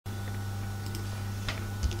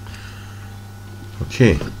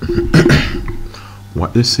Okay.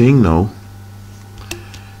 What they're saying now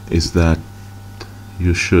is that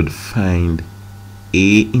you should find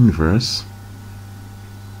A inverse,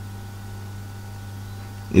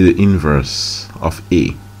 the inverse of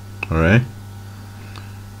A. Alright,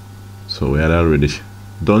 so we had already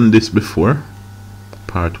done this before,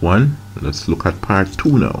 part 1. Let's look at part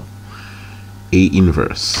 2 now. A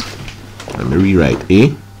inverse. Let me rewrite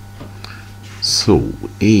A. So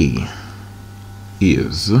A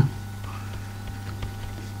is,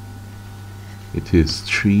 it is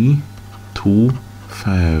 3, 2,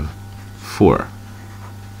 5, 4.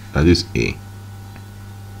 That is A.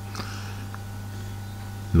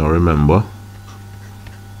 Now remember,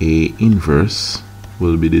 A inverse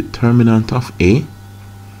will be determinant of A,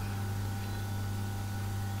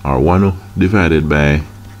 or 1 divided by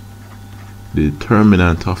the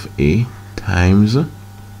determinant of A times,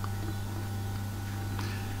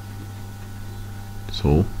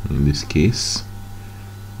 so in this case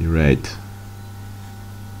you write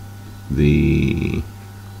the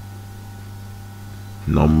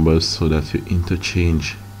numbers so that you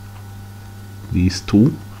interchange these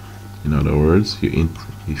two. In other words,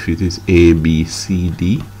 if it is A, B, C,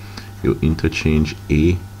 D, you interchange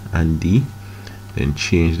A and D, then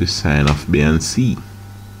change the sign of B and C.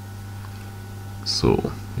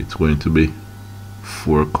 So it's going to be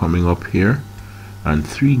 4 coming up here and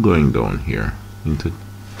 3 going down here into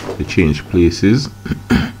the change places.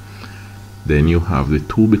 Then you have the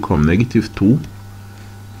 2 become -2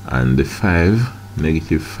 and the 5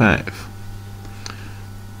 -5.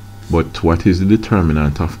 But what is the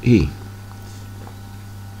determinant of A?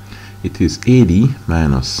 It is AD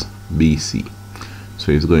minus BC.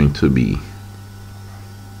 So it's going to be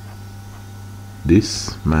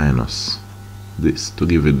this minus this to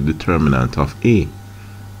give it the determinant of A.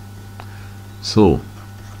 So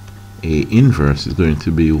A inverse is going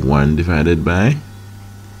to be 1 divided by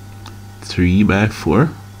 3 by 4.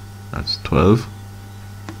 That's 12.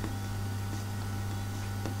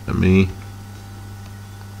 Let me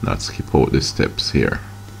not skip out the steps here.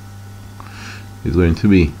 It's going to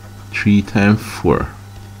be 3 times 4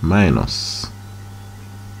 minus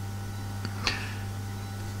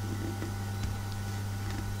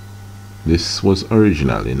this was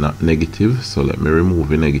originally not negative, so let me remove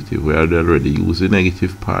the negative. We had already used the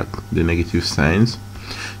negative part, the negative signs.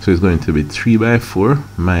 So it's going to be 3 by 4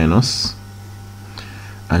 minus,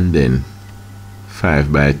 and then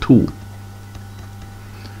 5 by 2.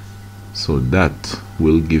 So that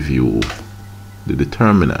will give you the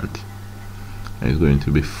determinant. And it's going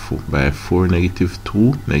to be 4 by 4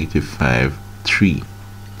 -2 -5 3.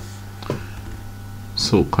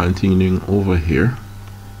 So continuing over here,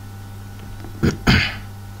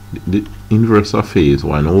 the inverse of A is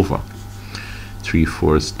 1 over 3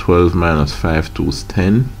 4 12 minus 5 2 is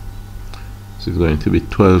 10. So it's going to be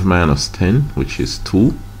 12 minus 10, which is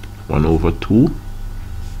 2. 1 over 2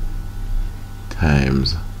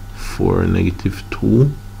 times 4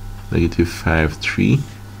 -2 -5 3.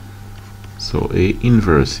 So A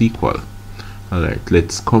inverse equal, alright,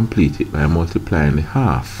 let's complete it by multiplying the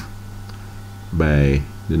half by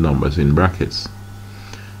the numbers in brackets.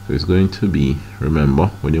 So it's going to be, remember,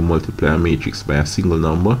 when you multiply a matrix by a single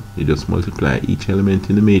number, you just multiply each element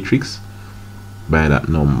in the matrix by that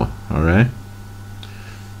number. Alright,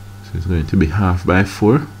 so it's going to be half by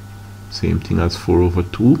 4, same thing as 4 over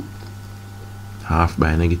 2. Half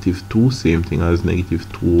by -2, same thing as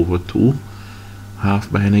 -2 over 2.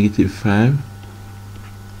 Half by -5,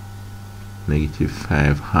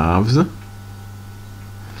 -5 halves.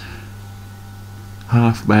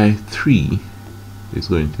 Half by 3 is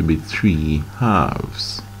going to be 3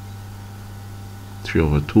 halves. 3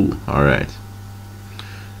 over 2. Alright,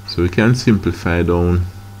 so we can simplify down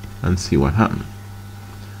and see what happens.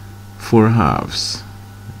 4 halves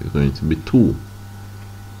is going to be 2.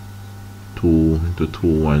 2 into 2,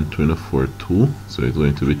 1, 2 into 4, 2. So it's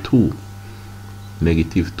going to be 2.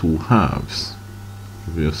 -2 halves,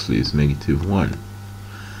 obviously, is -1.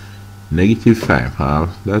 -5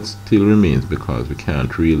 halves, that still remains because we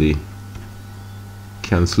can't really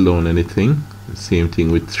cancel down anything. The same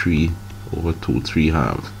thing with 3 over 2, 3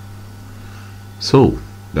 halves. So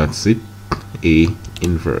that's it, A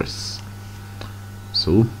inverse.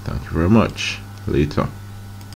 So thank you very much. Later.